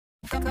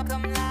Come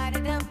light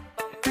it up,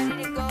 I'm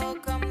ready to go.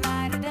 Come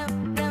light it up,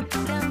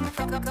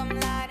 come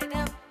light it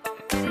up,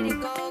 I'm ready to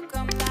go.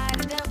 Come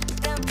light it up,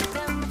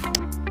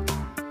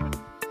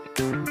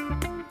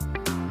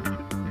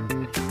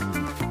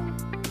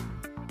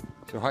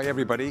 So hi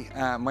everybody,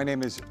 my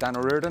name is Dan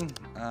O'Riordan.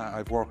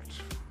 I've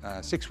worked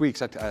 6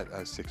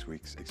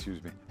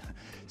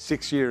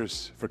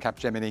 years for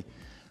Capgemini.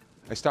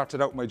 I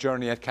started out my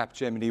journey at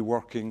Capgemini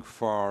working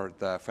for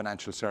the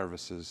financial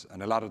services,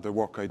 and a lot of the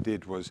work I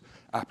did was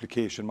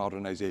application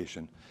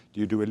modernization.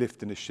 Do you do a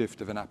lift and a shift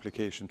of an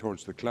application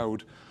towards the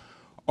cloud,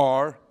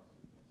 or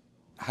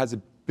has a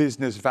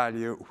business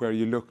value where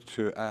you look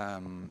to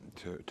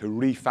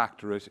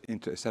refactor it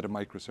into a set of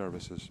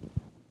microservices?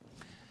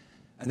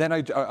 And then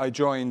I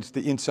joined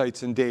the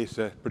insights and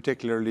data,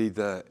 particularly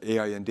the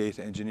AI and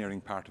data engineering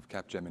part of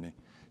Capgemini.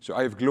 So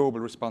I have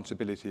global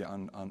responsibility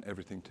on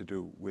everything to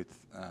do with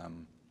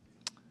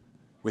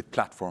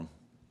platform.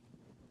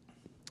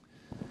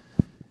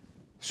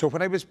 So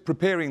when I was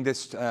preparing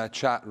this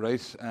chat,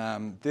 right,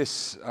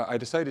 I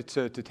decided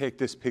to take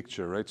this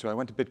picture, right? So I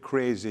went a bit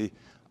crazy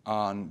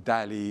on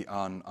DALL-E,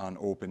 on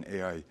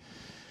OpenAI.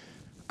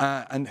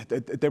 And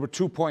there were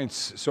 2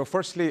 points. So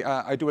firstly,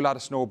 I do a lot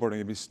of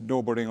snowboarding. I've been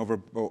snowboarding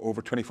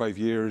over 25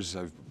 years.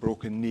 I've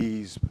broken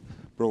knees,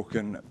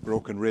 broken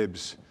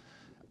ribs.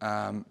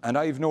 And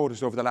I've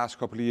noticed over the last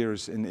couple of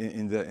years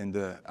in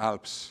the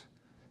Alps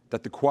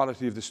that the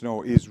quality of the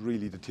snow is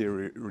really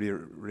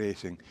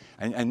deteriorating.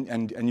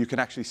 And you can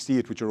actually see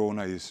it with your own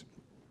eyes.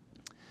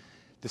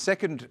 The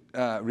second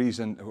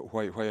reason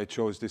why I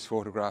chose this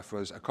photograph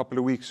was a couple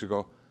of weeks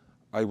ago,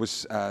 I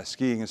was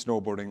skiing and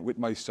snowboarding with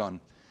my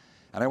son.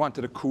 And I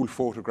wanted a cool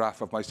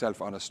photograph of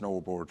myself on a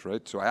snowboard,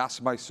 right? So I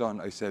asked my son,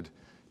 I said,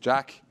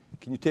 Jack,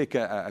 can you take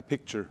a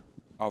picture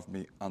of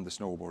me on the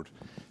snowboard?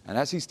 And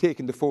as he's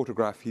taking the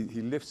photograph, he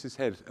lifts his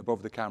head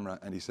above the camera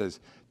and he says,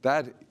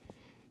 Dad,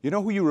 you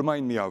know who you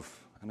remind me of?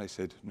 And I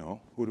said,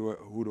 no, who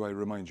do I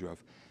remind you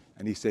of?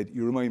 And he said,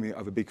 you remind me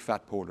of a big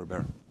fat polar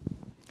bear.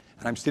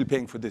 And I'm still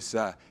paying for this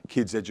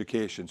kid's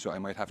education, so I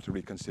might have to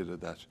reconsider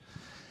that.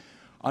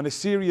 On a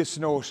serious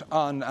note,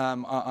 on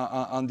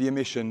the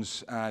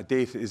emissions,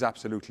 data is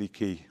absolutely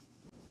key.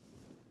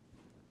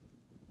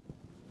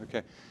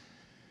 Okay.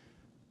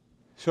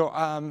 So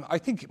I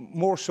think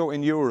more so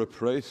in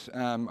Europe, right?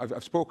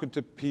 I've spoken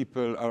to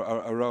people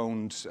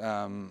around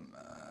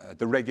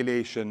the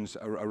regulations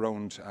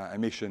around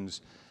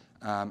emissions,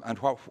 and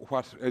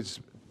what is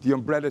the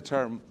umbrella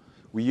term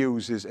we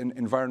use is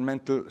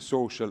environmental,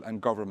 social,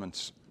 and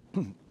governance.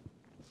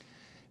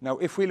 Now,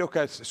 if we look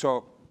at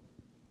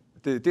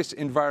this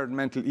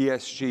environmental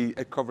ESG,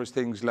 it covers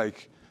things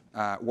like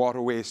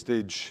water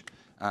wastage,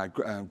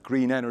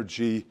 green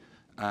energy,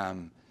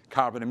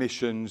 carbon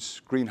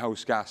emissions,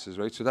 greenhouse gases,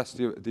 right? So that's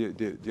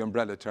the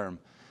umbrella term.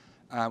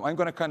 I'm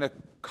going to kind of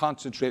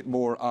concentrate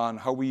more on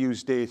how we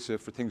use data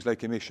for things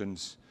like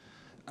emissions.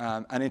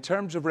 And in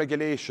terms of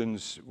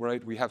regulations,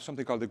 right, we have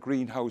something called the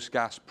Greenhouse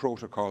Gas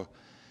Protocol.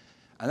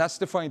 And that's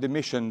defined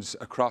emissions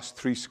across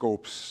 3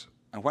 scopes.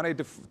 And when I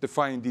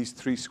define these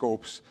 3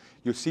 scopes,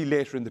 you'll see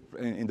later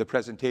in the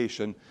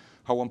presentation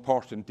how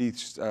important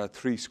these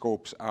 3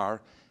 scopes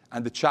are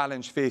and the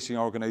challenge facing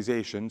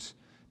organizations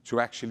to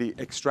actually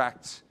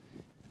extract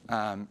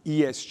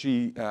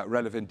ESG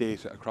relevant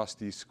data across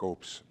these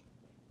scopes.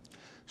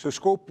 So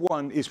scope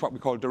 1 is what we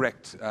call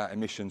direct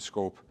emission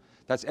scope.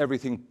 That's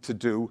everything to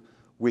do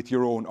with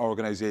your own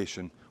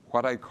organization,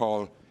 what I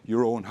call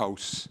your own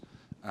house,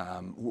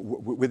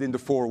 within the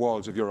 4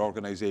 walls of your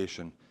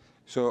organization.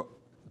 So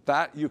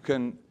that you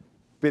can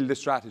build a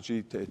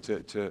strategy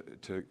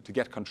to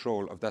get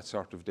control of that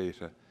sort of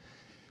data.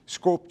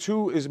 Scope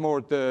 2 is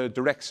more the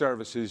direct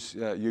services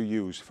you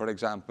use. For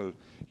example,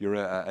 your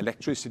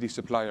electricity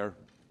supplier,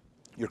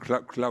 your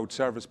cloud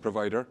service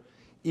provider.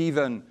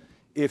 Even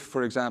if,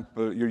 for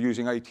example, you're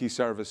using IT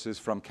services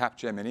from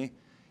Capgemini,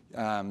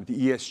 the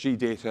ESG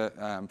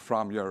data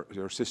from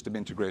your system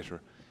integrator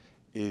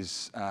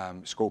is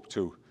scope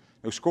 2.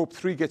 Now, scope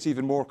 3 gets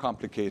even more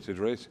complicated,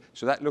 right?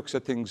 So that looks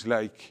at things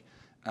like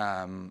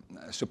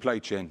supply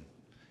chain.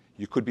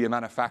 You could be a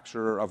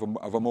manufacturer of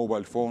a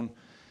mobile phone.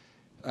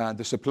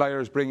 The supplier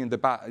is bringing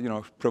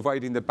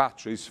providing the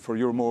batteries for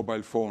your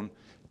mobile phone.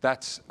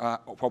 That's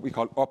what we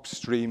call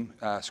upstream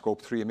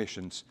scope 3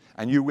 emissions,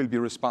 and you will be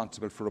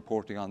responsible for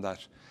reporting on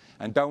that.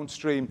 And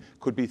downstream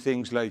could be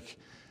things like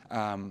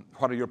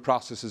what are your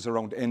processes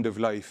around end of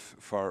life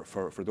for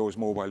those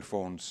mobile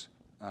phones.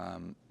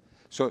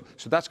 So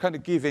that's kind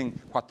of giving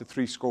what the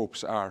 3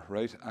 scopes are,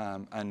 right?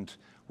 And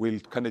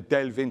we'll kind of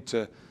delve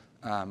into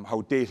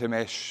how data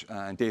mesh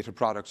and data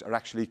products are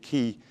actually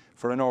key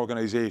for an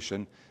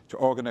organization to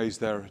organize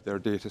their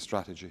data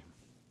strategy.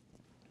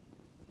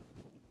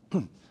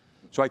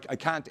 So I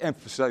can't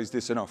emphasize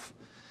this enough.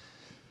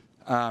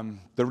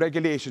 The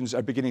regulations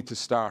are beginning to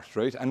start,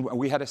 right? And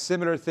we had a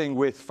similar thing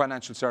with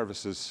financial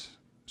services.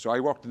 So I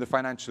worked in the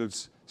financial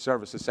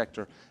services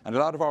sector, and a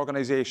lot of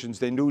organizations,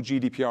 they knew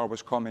GDPR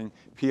was coming,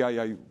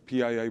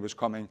 PII was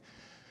coming,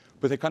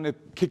 but they kind of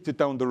kicked it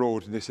down the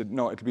road, and they said,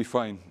 no, it'll be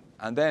fine.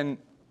 And then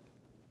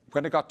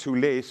when it got too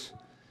late,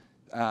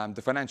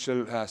 the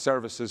financial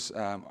services,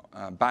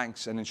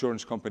 banks and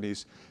insurance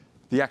companies,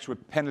 the actual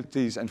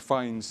penalties and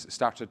fines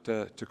started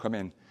to come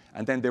in.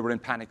 And then they were in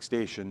panic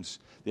stations.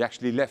 They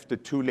actually left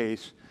it too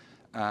late.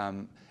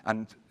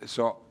 And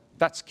so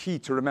that's key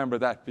to remember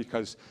that,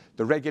 because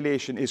the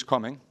regulation is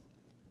coming.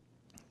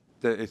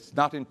 It's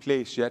not in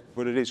place yet,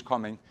 but it is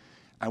coming.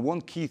 And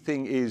one key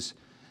thing is,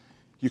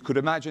 you could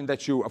imagine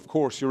that of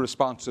course, you're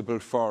responsible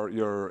for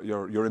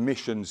your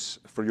emissions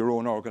for your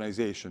own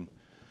organization.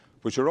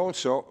 But you're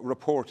also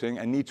reporting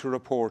and need to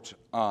report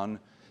on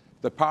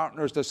the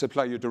partners that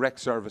supply you direct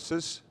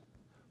services,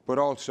 but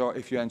also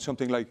if you're in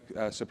something like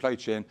supply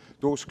chain,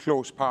 those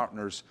close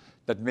partners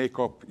that make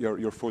up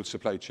your full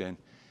supply chain.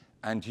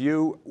 And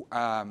you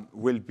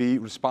will be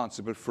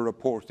responsible for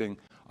reporting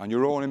on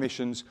your own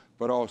emissions,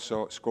 but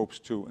also scopes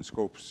 2 and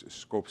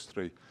scopes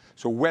 3.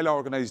 So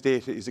well-organized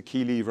data is a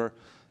key lever.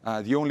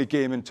 The only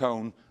game in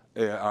town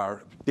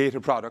are data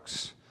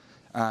products,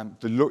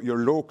 your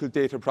local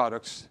data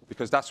products,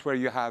 because that's where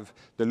you have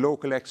the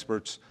local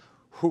experts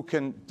who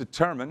can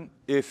determine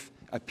if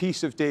a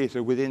piece of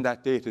data within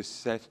that data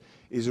set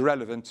is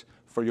relevant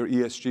for your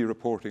ESG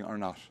reporting or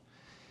not.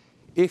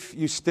 If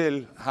you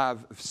still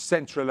have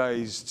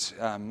centralized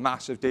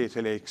massive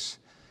data lakes,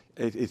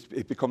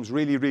 it becomes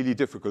really, really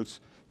difficult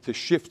to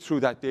shift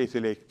through that data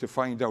lake to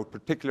find out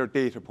particular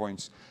data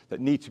points that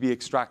need to be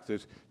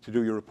extracted to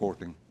do your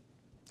reporting.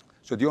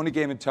 So the only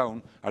game in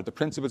town are the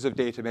principles of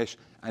data mesh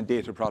and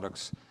data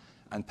products.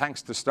 And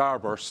thanks to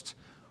Starburst,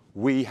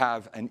 we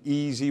have an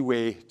easy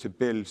way to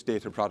build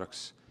data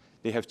products.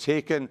 They have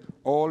taken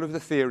all of the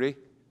theory.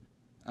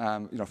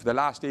 For the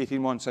last 18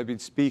 months, I've been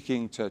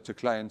speaking to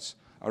clients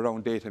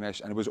around data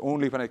mesh, and it was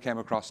only when I came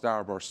across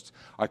Starburst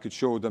I could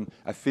show them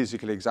a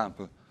physical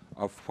example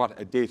of what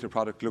a data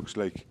product looks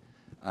like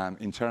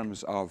in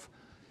terms of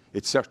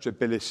its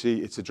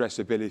searchability, its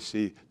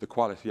addressability, the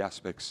quality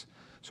aspects.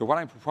 So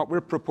what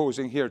we're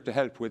proposing here to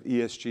help with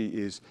ESG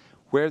is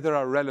where there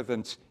are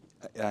relevant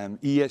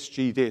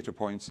ESG data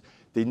points,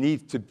 they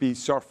need to be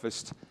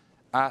surfaced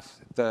at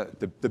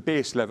the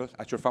base level,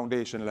 at your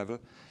foundation level,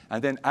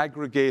 and then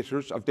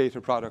aggregators of data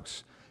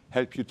products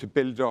help you to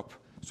build up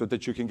so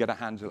that you can get a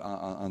handle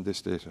on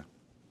this data.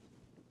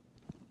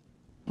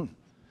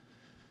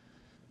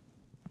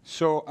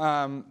 So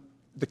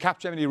the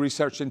Capgemini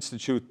Research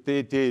Institute,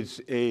 they did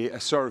a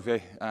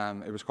survey.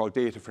 It was called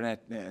Data for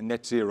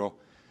Net Zero.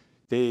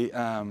 They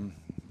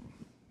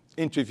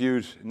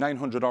interviewed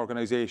 900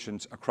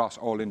 organizations across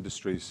all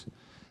industries.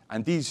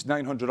 And these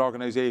 900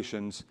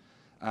 organizations,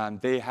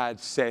 they had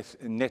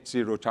set net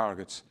zero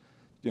targets,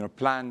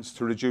 plans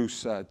to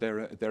reduce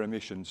their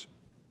emissions.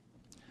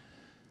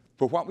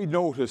 But what we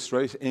noticed,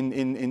 right,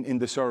 in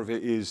the survey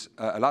is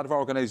a lot of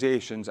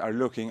organizations are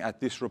looking at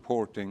this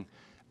reporting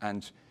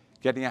and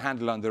getting a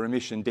handle on their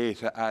emission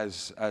data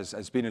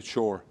as being a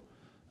chore.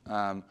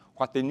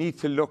 What they need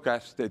to look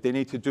at, they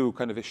need to do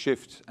kind of a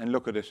shift and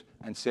look at it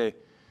and say,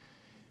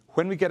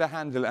 when we get a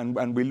handle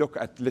and we look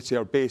at, let's say,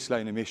 our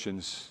baseline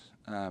emissions,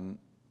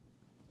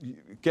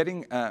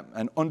 getting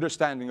an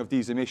understanding of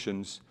these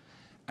emissions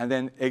and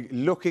then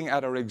looking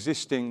at our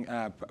existing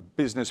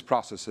business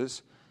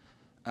processes,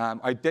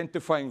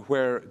 identifying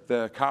where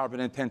the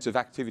carbon-intensive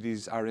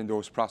activities are in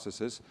those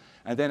processes,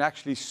 and then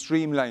actually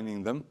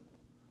streamlining them,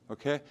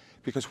 okay?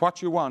 Because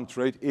what you want,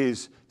 right,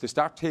 is to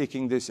start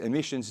taking this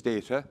emissions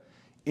data,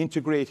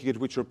 integrating it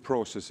with your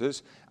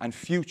processes, and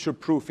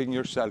future-proofing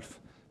yourself,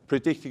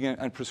 predicting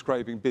and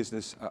prescribing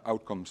business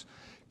outcomes.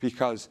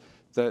 Because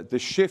the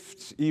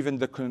shift, even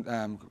the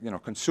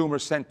consumer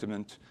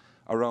sentiment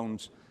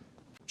around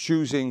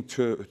choosing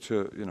to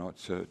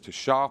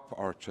shop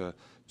or to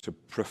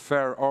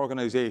prefer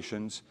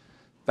organizations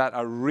that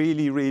are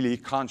really, really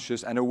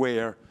conscious and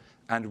aware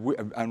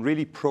and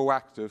really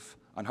proactive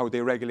on how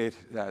they regulate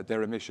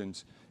their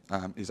emissions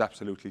is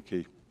absolutely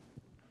key.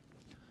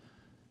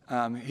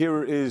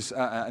 Here is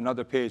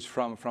another page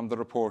from the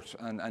report,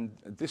 and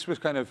this was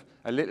kind of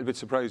a little bit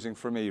surprising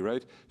for me,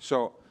 right?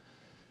 So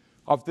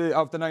of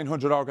the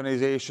 900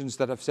 organizations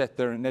that have set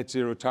their net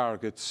zero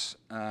targets,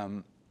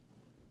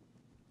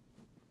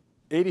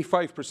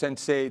 85%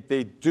 say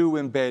they do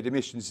embed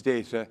emissions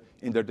data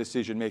in their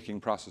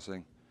decision-making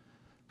processing.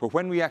 But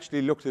when we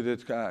actually looked at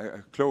it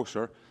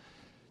closer,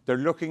 they're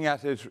looking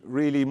at it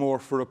really more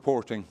for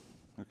reporting,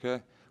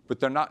 okay? But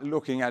they're not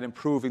looking at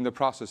improving the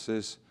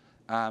processes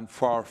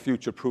for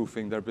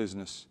future-proofing their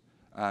business,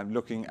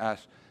 looking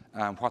at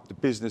what the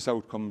business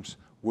outcomes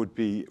would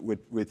be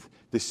with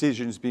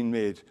decisions being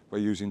made by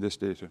using this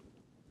data.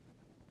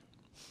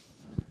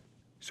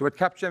 So at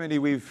Capgemini,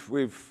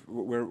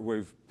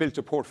 we've built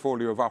a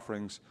portfolio of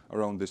offerings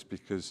around this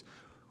because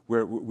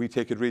we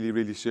take it really,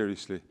 really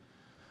seriously.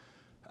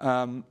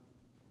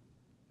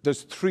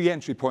 There's 3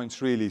 entry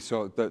points, really.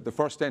 So the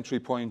first entry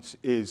point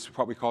is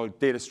what we call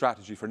data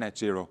strategy for net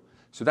zero.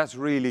 So that's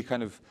really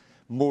kind of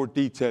more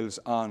details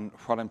on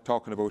what I'm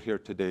talking about here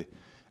today.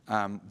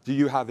 Do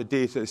you have a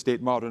data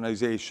estate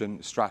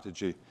modernization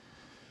strategy?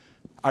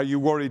 Are you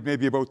worried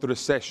maybe about the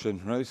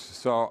recession, right?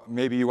 So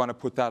maybe you want to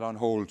put that on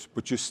hold,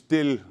 but you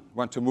still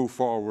want to move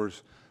forward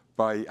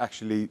by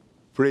actually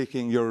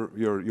breaking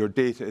your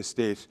data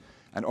estate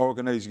and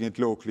organizing it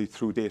locally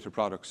through data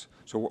products.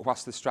 So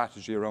what's the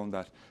strategy around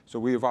that? So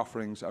we have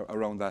offerings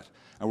around that.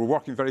 And we're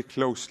working very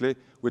closely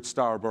with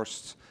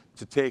Starburst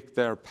to take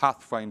their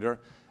Pathfinder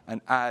and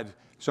add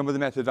some of the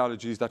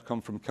methodologies that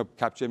come from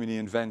Capgemini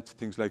Invent,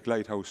 things like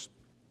Lighthouse,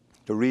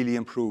 to really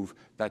improve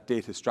that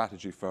data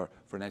strategy for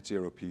net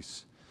zero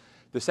piece.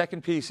 The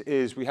second piece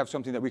is we have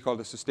something that we call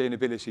the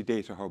Sustainability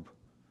Data Hub.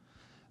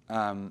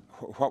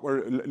 What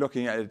we're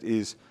looking at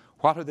is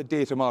what are the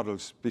data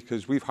models,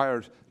 because we've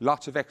hired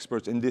lots of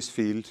experts in this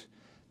field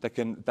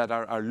that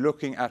are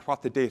looking at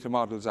what the data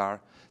models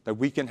are, that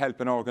we can help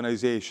an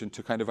organization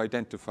to kind of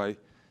identify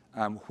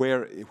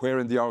where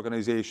in the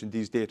organization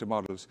these data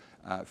models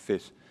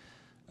fit.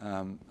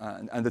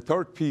 And the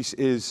third piece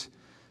is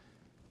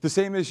the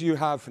same as you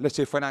have, let's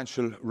say,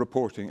 financial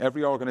reporting.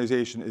 Every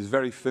organization is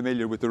very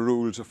familiar with the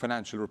rules of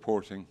financial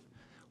reporting.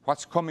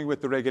 What's coming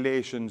with the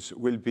regulations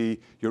will be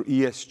your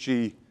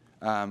ESG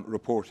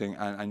reporting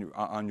and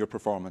on your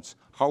performance.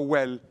 How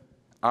well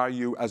are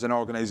you as an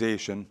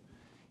organization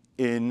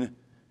in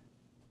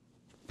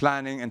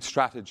planning and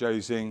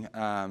strategizing,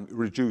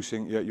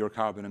 reducing your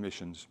carbon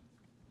emissions?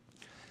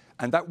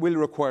 And that will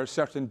require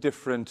certain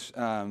different,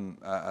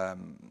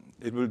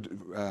 it will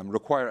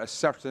require a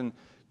certain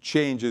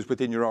changes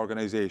within your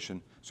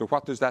organization. So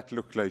what does that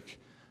look like?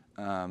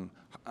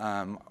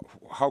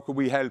 How can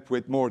we help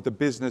with more the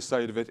business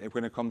side of it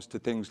when it comes to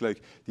things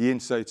like the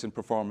insights and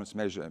performance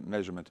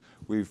measurement?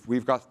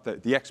 We've got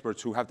the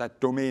experts who have that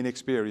domain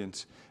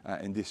experience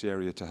in this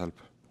area to help.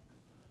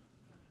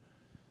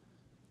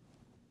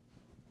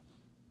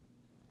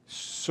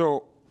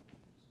 So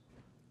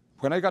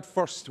when I got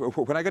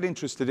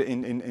interested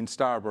in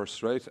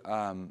Starburst, right,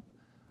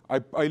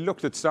 I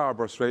looked at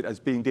Starburst, right, as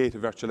being data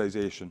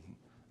virtualization.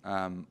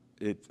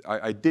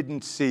 I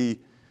didn't see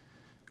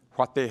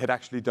what they had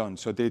actually done.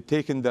 So they'd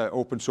taken the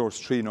open source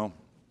Trino,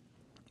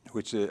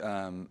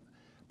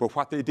 but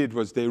what they did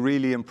was they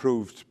really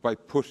improved by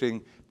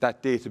putting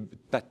that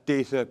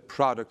data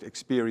product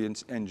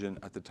experience engine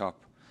at the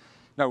top.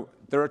 Now,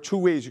 there are two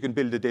ways you can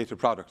build a data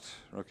product,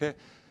 okay?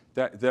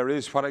 There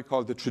is what I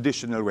call the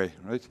traditional way,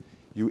 right?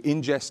 You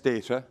ingest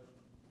data,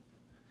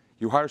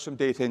 you hire some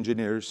data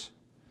engineers,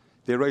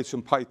 they write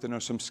some Python or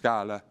some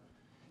Scala,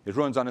 it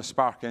runs on a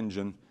Spark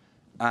engine,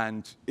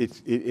 and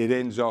it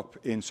ends up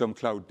in some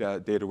cloud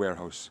data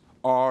warehouse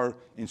or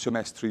in some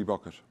S3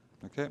 bucket,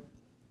 okay?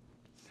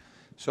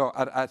 So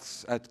at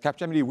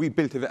Capgemini, we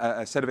built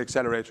a set of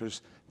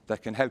accelerators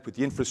that can help with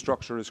the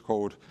infrastructure as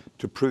code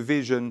to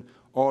provision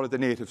all of the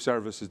native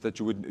services that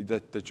you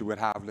would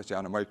have, let's say,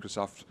 on a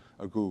Microsoft,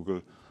 a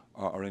Google,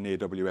 or an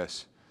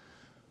AWS.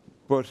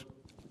 But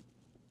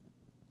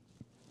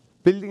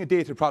building a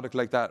data product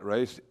like that,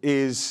 right,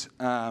 is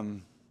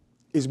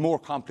more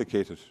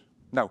complicated.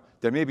 Now,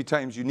 there may be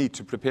times you need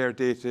to prepare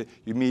data.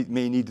 You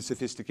may need the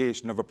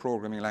sophistication of a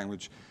programming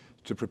language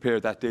to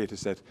prepare that data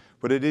set,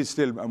 but it is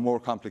still more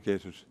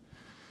complicated.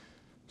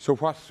 So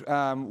what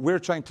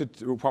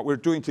we're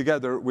doing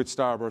together with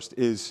Starburst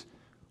is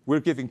we're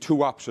giving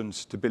two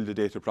options to build a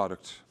data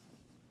product.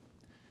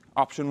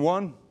 Option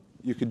one,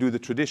 you can do the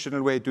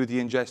traditional way, do the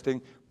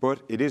ingesting,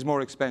 but it is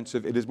more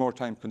expensive, it is more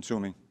time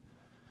consuming.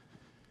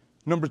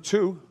 Number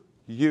two,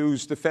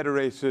 use the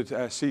federated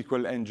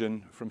SQL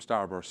engine from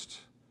Starburst.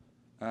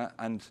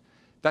 And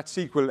that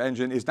SQL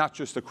engine is not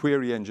just a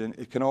query engine,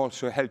 it can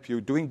also help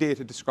you doing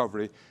data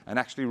discovery and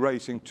actually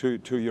writing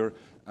to your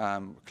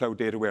cloud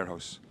data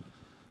warehouse.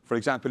 For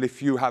example,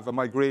 if you have a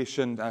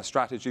migration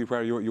strategy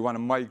where you want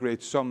to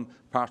migrate some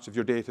parts of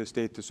your data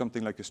estate to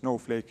something like a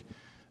Snowflake,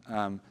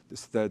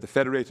 the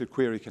federated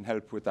query can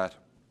help with that.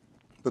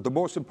 But the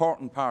most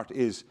important part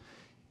is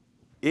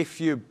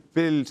if you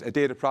build a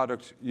data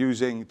product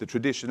using the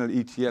traditional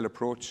ETL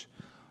approach,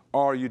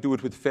 or you do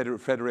it with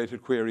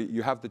federated query,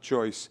 you have the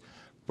choice.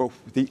 But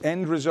the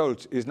end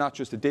result is not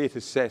just a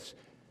data set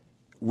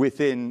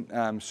within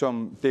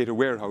some data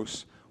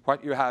warehouse.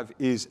 What you have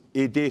is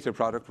a data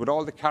product with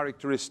all the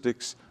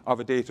characteristics of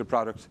a data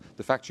product,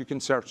 the fact you can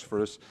search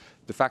for it,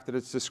 the fact that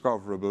it's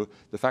discoverable,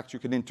 the fact you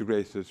can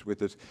integrate it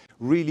with it,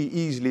 really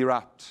easily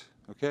wrapped,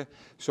 okay?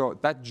 So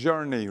that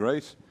journey,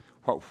 right,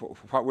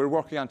 what we're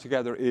working on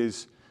together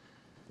is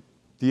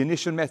the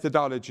initial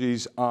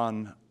methodologies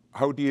on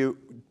how do you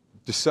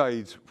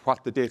decide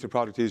what the data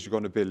product is you're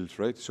going to build,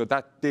 right? So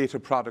that data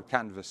product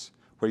canvas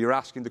where you're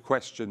asking the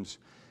questions,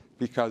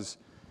 because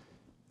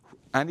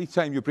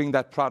anytime you bring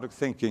that product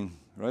thinking,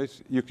 right,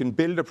 you can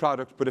build a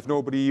product, but if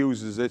nobody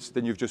uses it,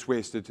 then you've just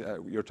wasted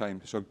your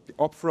time. So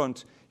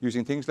upfront,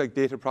 using things like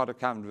data product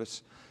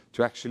canvas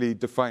to actually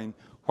define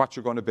what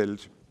you're going to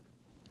build.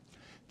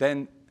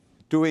 Then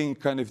doing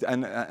kind of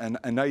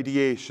an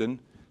ideation,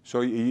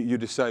 so you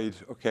decide,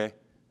 okay,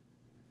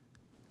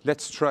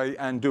 let's try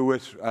and do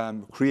it,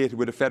 create it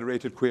with a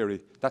federated query.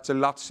 That's a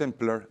lot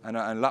simpler and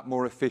a lot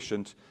more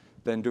efficient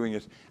than doing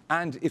it.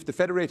 And if the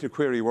federated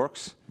query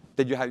works,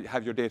 then you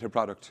have your data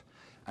product.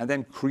 and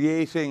then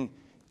creating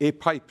a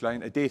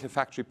pipeline, a data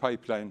factory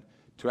pipeline,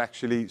 to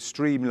actually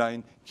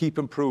streamline, keep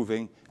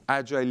improving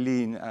agile,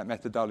 lean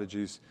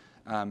methodologies.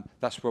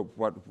 That's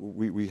what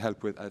we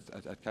help with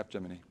at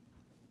Capgemini.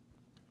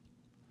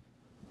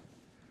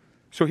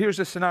 So here's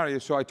the scenario.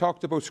 So I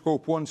talked about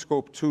scope 1,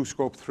 scope 2,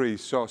 scope 3.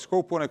 So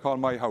scope 1 I call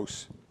my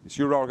house. It's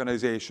your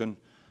organization.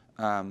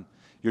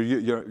 You're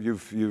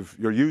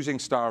using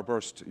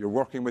Starburst. You're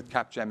working with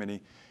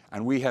Capgemini.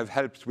 And we have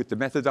helped with the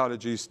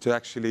methodologies to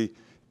actually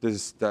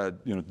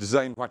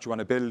design what you want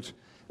to build,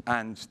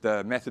 and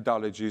the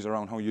methodologies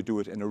around how you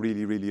do it in a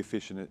really, really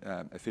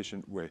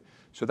efficient way.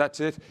 So that's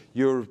it.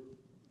 You're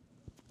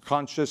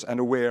conscious and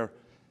aware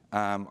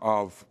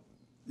of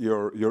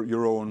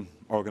your own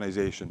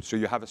organization. So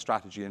you have a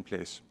strategy in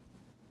place.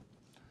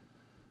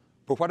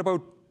 But what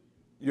about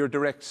your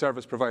direct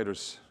service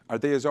providers? Are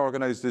they as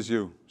organized as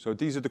you? So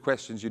these are the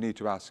questions you need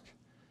to ask.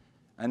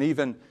 And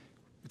even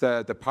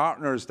the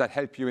partners that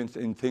help you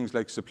in things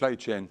like supply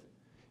chain,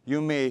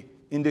 you may,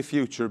 in the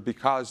future,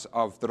 because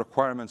of the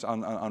requirements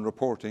on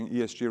reporting,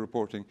 ESG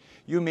reporting,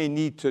 you may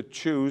need to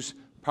choose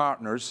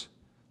partners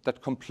that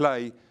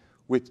comply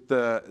with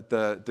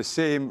the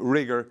same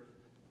rigor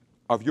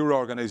of your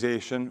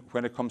organization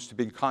when it comes to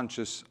being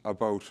conscious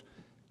about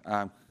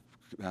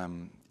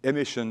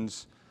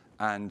emissions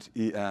and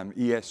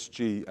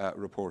ESG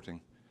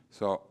reporting.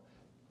 So,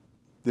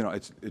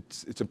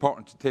 it's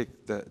important to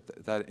take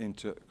that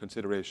into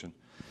consideration.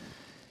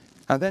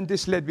 And then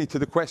this led me to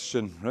the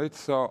question, right?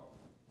 So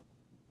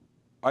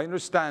I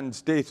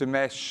understand data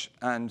mesh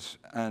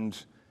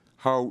and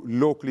how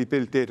locally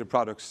built data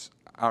products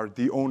are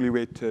the only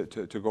way to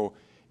go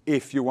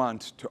if you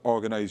want to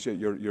organize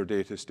your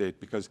data estate,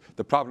 because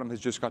the problem has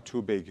just got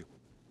too big.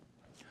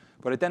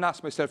 But I then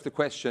asked myself the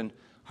question,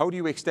 how do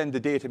you extend the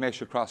data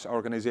mesh across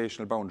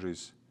organizational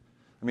boundaries?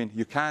 I mean,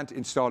 you can't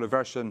install a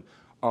version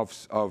of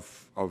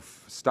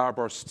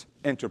Starburst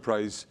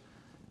Enterprise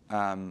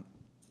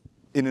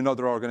in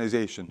another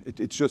organization.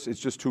 It's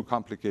just too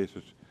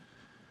complicated.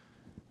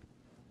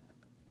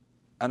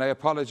 And I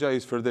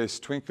apologize for this.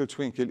 Twinkle,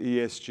 twinkle,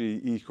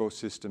 ESG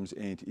ecosystems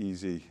ain't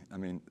easy. I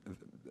mean,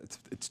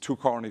 it's too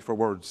corny for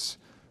words.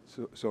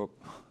 So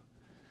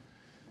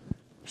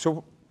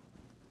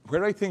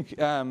where I think,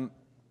 and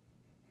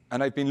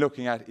I've been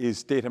looking at,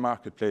 is data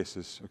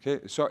marketplaces.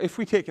 Okay. So if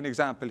we take an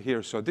example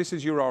here, so this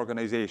is your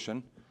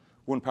organization,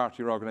 one part of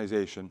your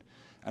organization,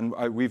 and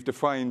we've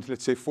defined,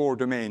 let's say, 4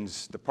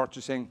 domains: the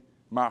purchasing,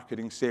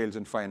 marketing, sales,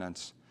 and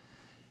finance.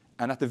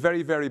 And at the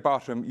very, very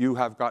bottom, you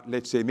have got,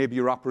 let's say, maybe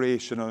your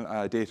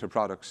operational data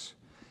products.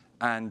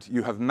 And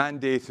you have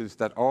mandated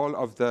that all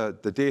of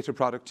the data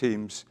product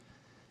teams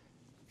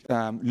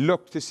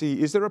look to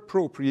see, is there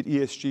appropriate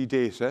ESG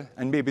data?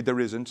 And maybe there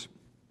isn't.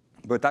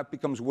 But that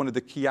becomes one of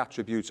the key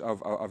attributes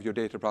of your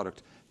data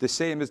product. The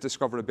same as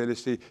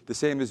discoverability, the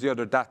same as the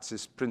other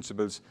DATSIS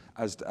principles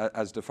as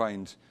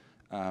defined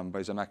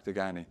by Zhamak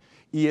Dehghani.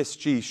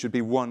 ESG should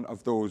be one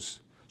of those.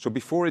 So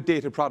before a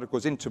data product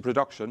goes into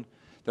production,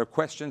 there are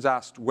questions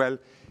asked, well,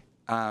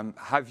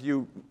 have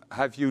you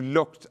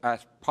looked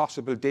at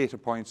possible data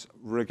points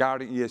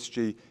regarding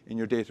ESG in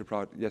your data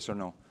product, yes or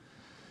no?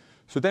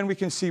 So then we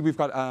can see we've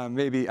got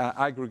maybe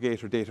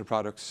aggregator data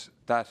products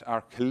that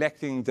are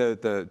collecting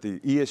the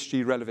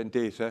ESG relevant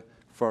data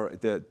for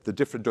the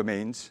different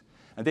domains.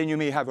 And then you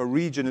may have a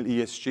regional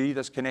ESG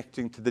that's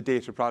connecting to the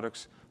data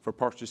products for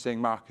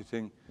purchasing,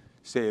 marketing,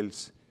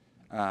 sales,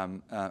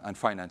 and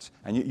finance.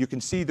 And you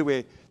can see the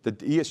way the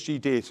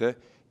ESG data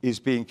is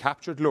being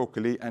captured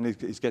locally, and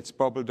it gets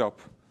bubbled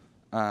up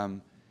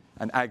and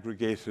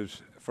aggregated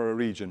for a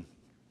region.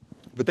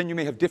 But then you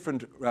may have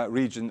different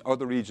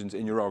other regions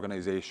in your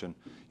organization,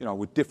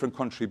 with different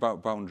country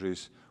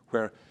boundaries,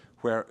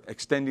 where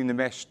extending the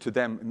mesh to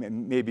them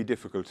may be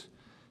difficult.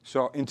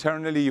 So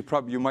internally,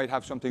 you might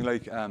have something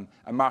like a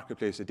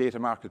marketplace, a data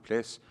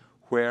marketplace,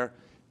 where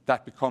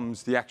that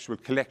becomes the actual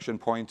collection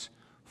point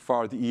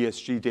for the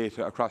ESG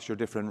data across your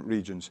different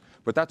regions.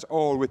 But that's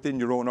all within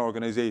your own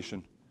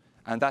organization.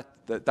 And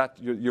that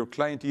your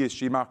client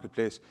ESG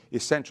marketplace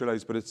is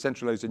centralized, but it's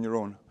centralized in your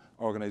own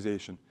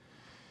organization.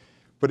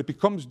 But it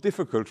becomes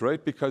difficult,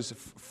 right? Because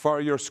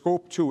for your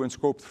scope 2 and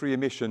scope 3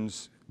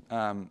 emissions,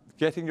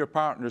 getting your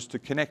partners to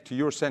connect to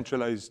your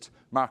centralized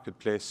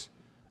marketplace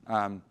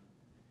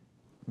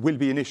will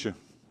be an issue,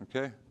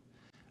 okay?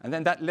 And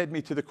then that led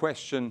me to the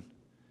question,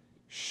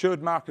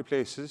 should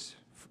marketplaces,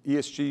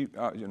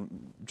 ESG,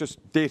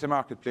 just data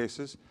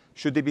marketplaces,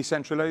 should they be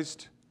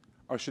centralized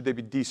or should they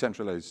be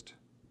decentralized?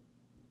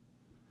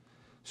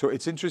 So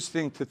it's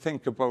interesting to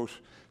think about,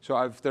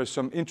 there's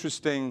some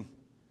interesting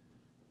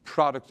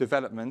product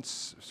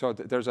developments. So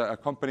there's a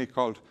company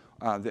called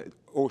the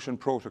Ocean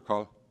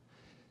Protocol.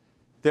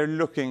 They're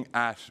looking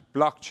at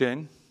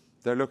blockchain.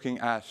 They're looking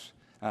at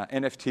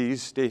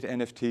NFTs, data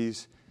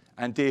NFTs,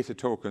 and data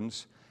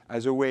tokens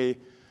as a way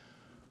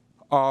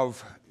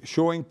of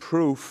showing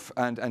proof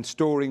and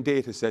storing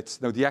data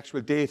sets. Now, the actual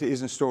data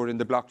isn't stored in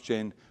the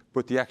blockchain,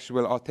 but the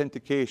actual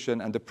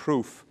authentication and the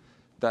proof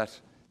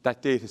that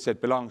that data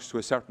set belongs to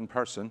a certain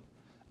person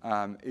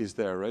is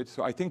there, right?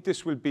 So I think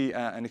this will be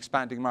an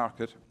expanding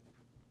market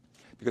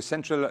because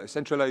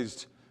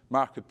centralized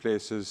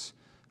marketplaces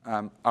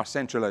are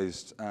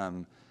centralized,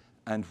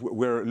 and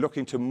we're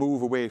looking to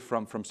move away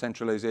from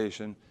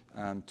centralization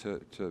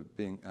to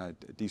being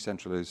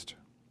decentralized.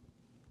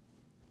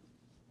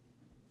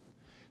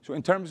 So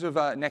in terms of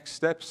next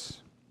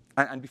steps,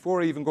 and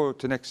before I even go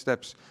to next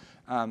steps,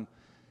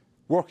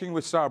 working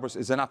with Starburst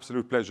is an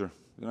absolute pleasure.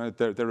 You know,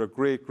 they're a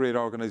great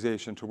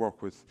organization to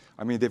work with.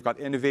 I mean, they've got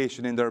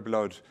innovation in their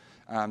blood.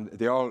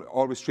 They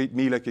always treat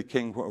me like a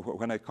king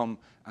when I come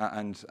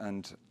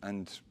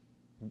and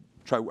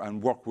try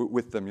and work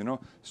with them, you know.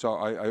 So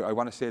I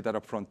want to say that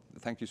up front.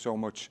 Thank you so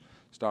much,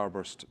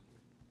 Starburst.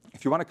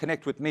 If you want to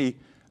connect with me,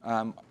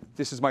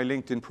 this is my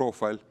LinkedIn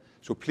profile,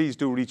 so please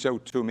do reach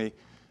out to me.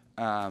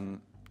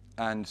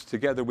 And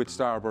together with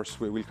Starburst,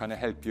 we will kind of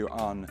help you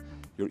on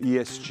your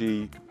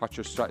ESG, what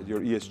your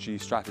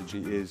ESG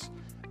strategy is,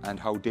 and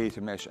how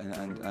data mesh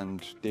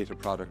and data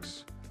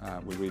products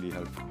will really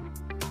help.